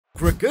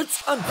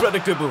Cricket's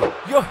unpredictable.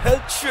 Your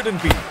health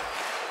shouldn't be.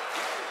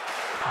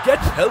 Get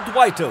Health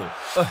Vital,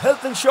 a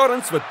health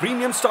insurance with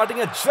premium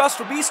starting at just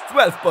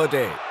 ₹12 per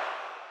day.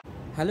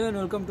 Hello and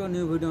welcome to a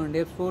new video on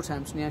Depth Sports. I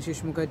am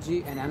Sneashish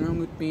Mukherjee and along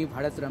with me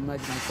Bharat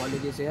Ramraj, my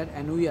colleague is here,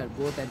 and we are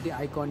both at the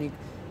iconic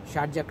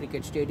Sharjah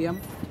Cricket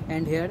Stadium.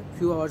 And here,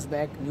 few hours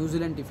back, New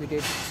Zealand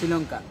defeated Sri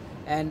Lanka,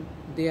 and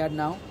they are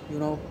now,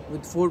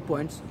 with 4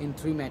 points in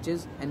 3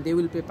 matches, and they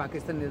will play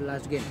Pakistan in the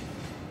last game.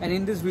 And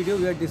in this video,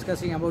 we are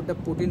discussing about the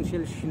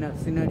potential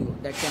scenario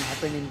that can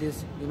happen in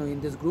this,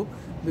 in this group,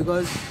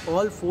 because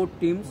all 4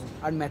 teams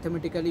are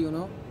mathematically,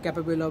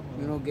 capable of,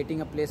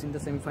 getting a place in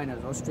the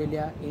semi-finals: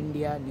 Australia,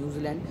 India, New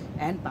Zealand,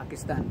 and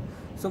Pakistan.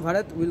 So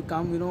Bharat will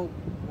come,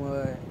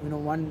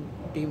 one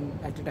team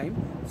at a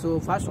time. So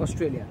first,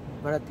 Australia.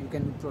 Bharat, you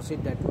can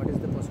proceed that. What is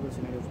the possible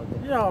scenario for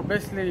them? Yeah,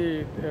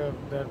 obviously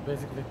they're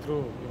basically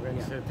through. You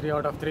can say 3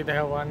 out of 3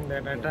 they have won.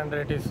 Their return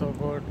rate is so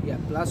good.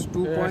 Yeah, plus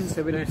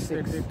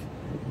 2.76.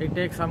 It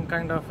takes some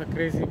kind of a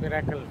crazy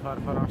miracle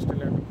for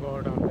Australia to go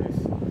out of this.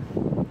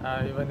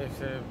 Even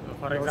if,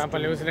 for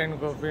example, New Zealand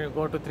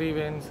go to 3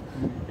 wins,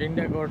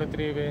 India go to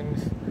 3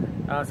 wins,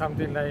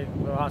 something like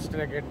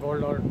Australia get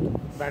bowled out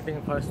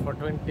batting first for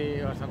 20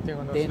 or something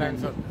on those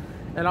lines. So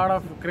a lot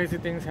of crazy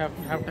things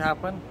have to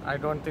happen. I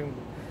don't think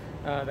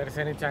there is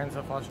any chance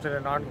of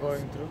Australia not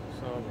going through.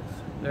 So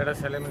let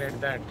us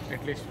eliminate that,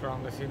 at least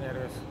from the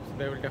scenarios. So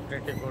they will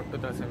definitely go to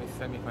the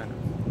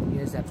semi-finals.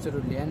 Yes,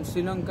 absolutely. And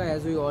Sri Lanka,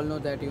 as we all know,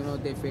 that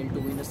they failed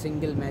to win a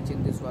single match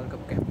in this World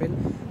Cup campaign.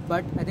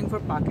 But I think for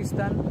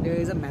Pakistan, there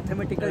is a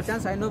mathematical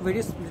chance. I know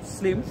very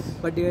slim,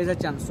 but there is a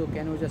chance. So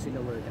can you just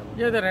elaborate about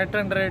it? Yeah, the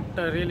return rate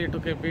really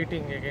took a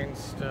beating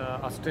against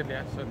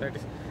Australia. So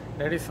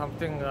that is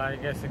something, I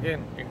guess,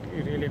 again, it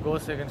really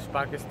goes against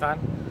Pakistan.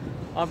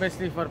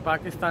 Obviously, for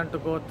Pakistan to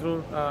go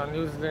through,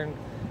 New Zealand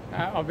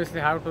obviously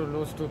have to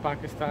lose to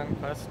Pakistan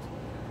first.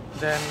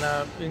 Then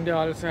India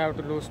also have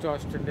to lose to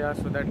Australia,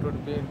 so that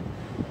would be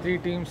 3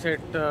 teams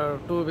at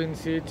 2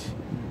 wins each.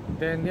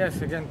 Then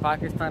yes, again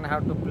Pakistan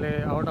have to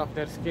play out of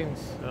their skins,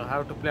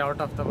 have to play out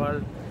of the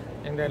world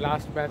in their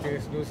last match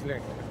against New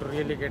Zealand to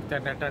really get their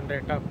net run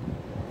rate up,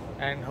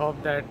 and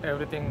hope that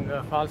everything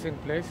falls in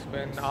place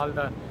when all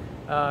the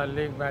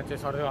league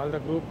matches or all the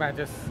group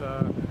matches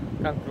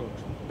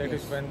conclude. That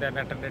is when their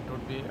net run rate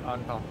would be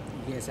on top.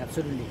 Yes,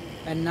 absolutely.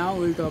 And now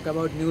we'll talk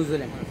about New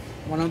Zealand,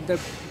 one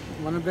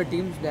of the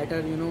teams that are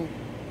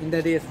in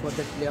the race for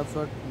the playoffs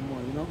or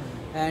more.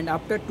 And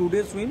after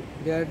today's win,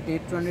 their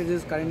net run rate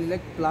is currently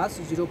like plus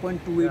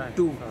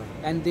 0.282,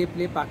 and they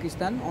play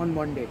Pakistan on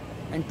Monday,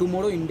 and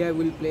tomorrow India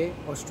will play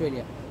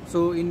Australia.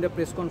 So in the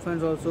press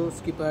conference also,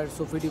 skipper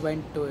Sophie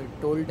Devine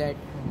told that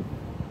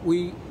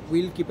we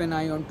will keep an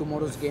eye on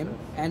tomorrow's game,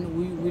 and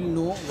we will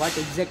know what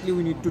exactly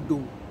we need to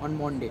do on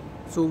Monday.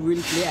 So we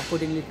will play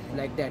accordingly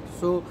like that.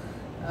 So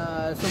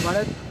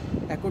Bharat,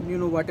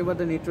 whatever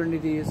the net run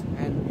rate is,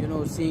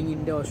 and seeing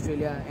India,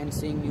 Australia, and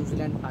seeing New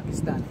Zealand,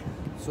 Pakistan.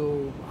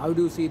 So how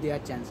do you see their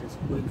chances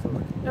going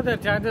forward? Yeah, their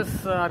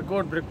chances are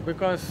good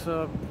because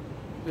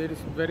it is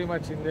very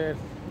much in their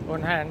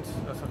own hands.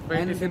 So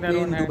fate is in their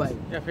own hands. Dubai.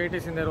 Yeah, fate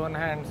is in their own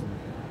hands,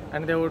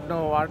 and they would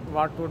know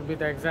what would be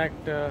the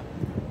exact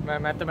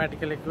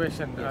mathematical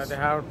equation. Yes. They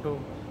have to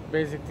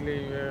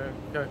basically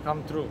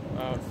come through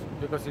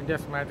because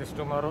India's match is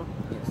tomorrow.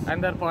 Yes.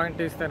 And their point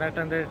is the net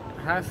run rate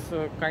has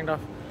kind of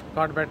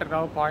got better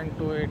now,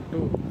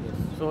 0.282.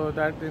 Yes. So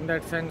that in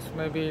that sense,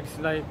 maybe it's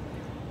like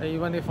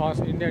even if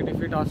India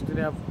defeat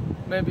Australia,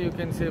 maybe you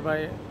can say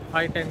by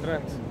 5-10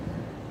 runs,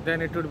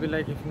 then it would be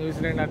like if New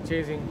Zealand are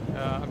chasing.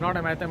 I'm not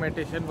a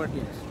mathematician, but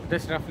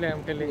just roughly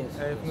I'm telling. Yes.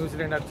 If New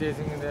Zealand are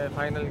chasing in the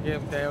final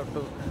game, they have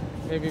to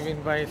maybe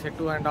win by say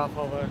 2.5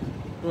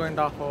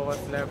 hours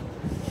left,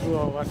 2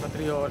 hours or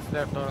 3 hours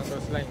left, or on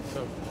those lines.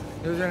 So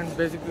New Zealand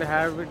basically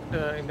have it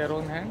in their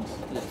own hands.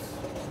 Yes.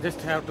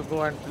 Just have to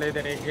go and play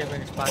their A game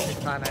against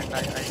Pakistan, and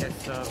I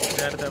guess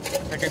they are the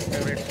second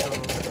favorites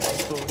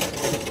to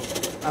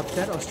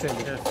After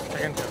Australia. yes,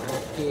 second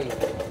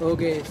favorite.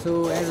 Okay.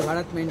 So as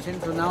Bharat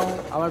mentioned, so now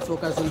our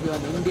focus will be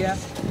on India.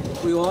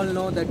 We all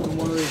know that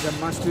tomorrow is a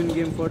must-win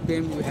game for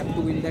them. You have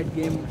to win that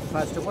game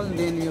first of all, and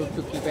then you have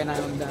to keep an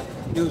eye on the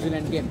New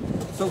Zealand game.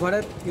 So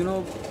Bharat,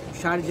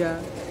 Sharjah,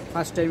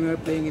 first time you are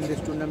playing in this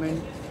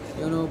tournament.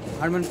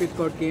 Harmanpreet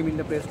Kaur came in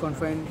the press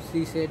conference.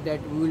 She said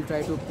that we will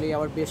try to play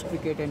our best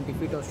cricket and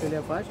defeat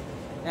Australia first,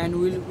 and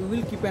we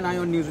will keep an eye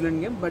on New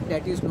Zealand game, but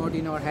that is not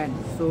in our hand.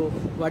 So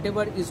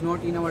whatever is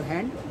not in our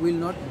hand, we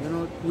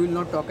will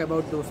not talk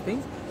about those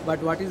things.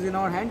 But what is in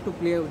our hand, to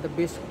play the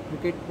best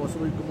cricket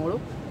possible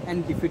tomorrow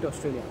and defeat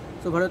Australia.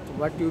 So Bharat,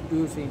 what do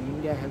you see in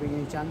India having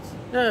any chance?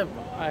 Yeah,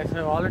 as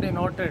I've already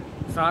noted,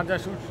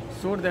 Sharjah should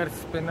suit their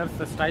spinners,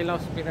 the style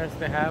of spinners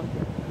they have.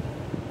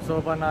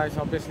 Sobana is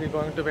obviously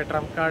going to be a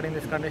trump card in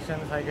these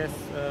conditions, I guess.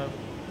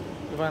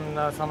 Even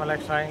someone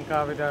like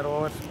Shainka with their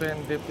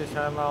overspin, Dipti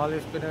Sharma, all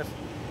these spinners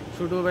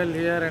should do well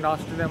here, and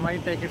Australia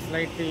might take it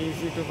slightly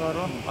easy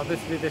tomorrow.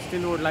 Obviously, they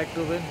still would like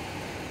to win.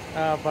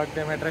 but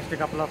they might rest a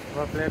couple of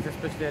players,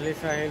 especially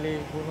Elisa Haley.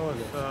 Who knows?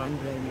 And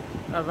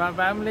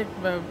Vamlik,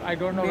 I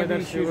don't know maybe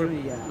whether she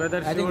would,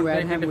 whether I she think would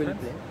make a Wareham will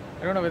difference. play.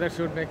 I don't know whether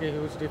she would make a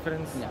huge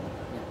difference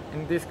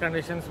in these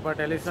conditions, but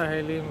Elisa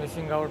Haley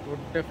missing out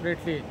would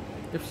definitely,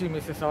 if she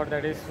misses out,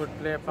 that is, would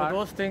play a part. So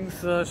those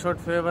things should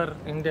favor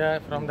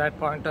India from that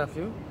point of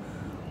view.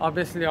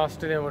 Obviously,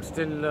 Australia would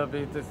still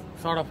be the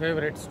sort of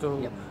favorites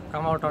to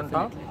come out on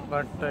top,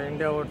 but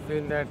India would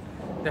feel that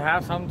they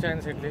have some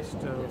chance at least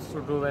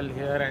to do well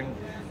here and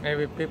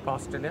maybe pip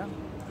Australia.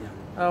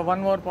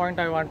 One more point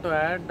I want to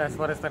add as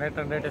far as the net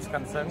run rate is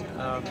concerned,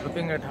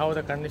 looking at how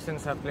the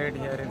conditions are played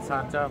here in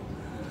Sharjah,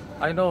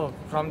 I know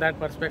from that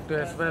perspective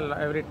as well,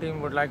 every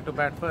team would like to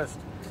bat first.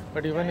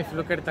 But even if you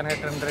look at the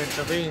net run rate,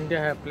 the way India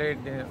have played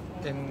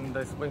in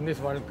this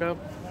World Cup,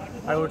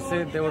 I would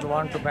say they would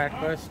want to bat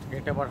first,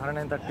 get about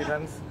 130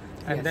 runs,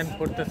 and then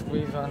put the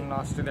squeeze on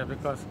Australia,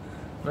 because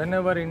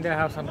whenever India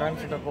have some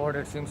runs to the board,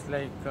 it seems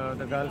like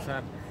the girls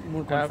are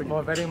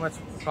very much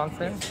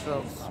confident.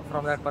 So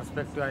from that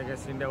perspective, I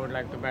guess India would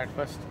like to bat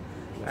first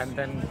and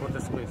then put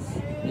the squeeze.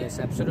 Yes,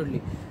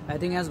 absolutely. I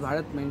think as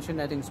Bharat mentioned,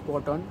 I think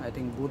spot on. I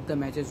think both the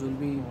matches will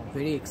be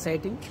very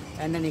exciting,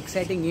 and an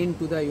exciting end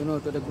to the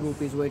to the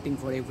group is waiting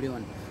for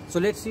everyone. So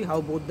let's see how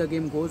both the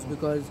game goes,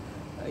 because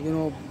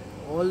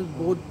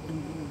both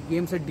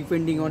games are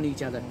depending on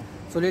each other.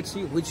 So let's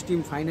see which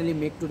team finally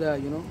make to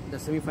the the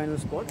semi-final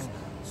spots.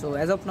 So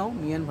as of now,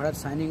 me and Bharat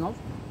signing off.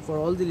 For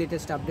all the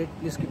latest update,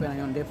 please keep an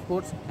eye on Dev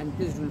Sports, and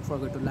please don't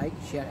forget to like,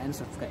 share and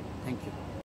subscribe. Thank you.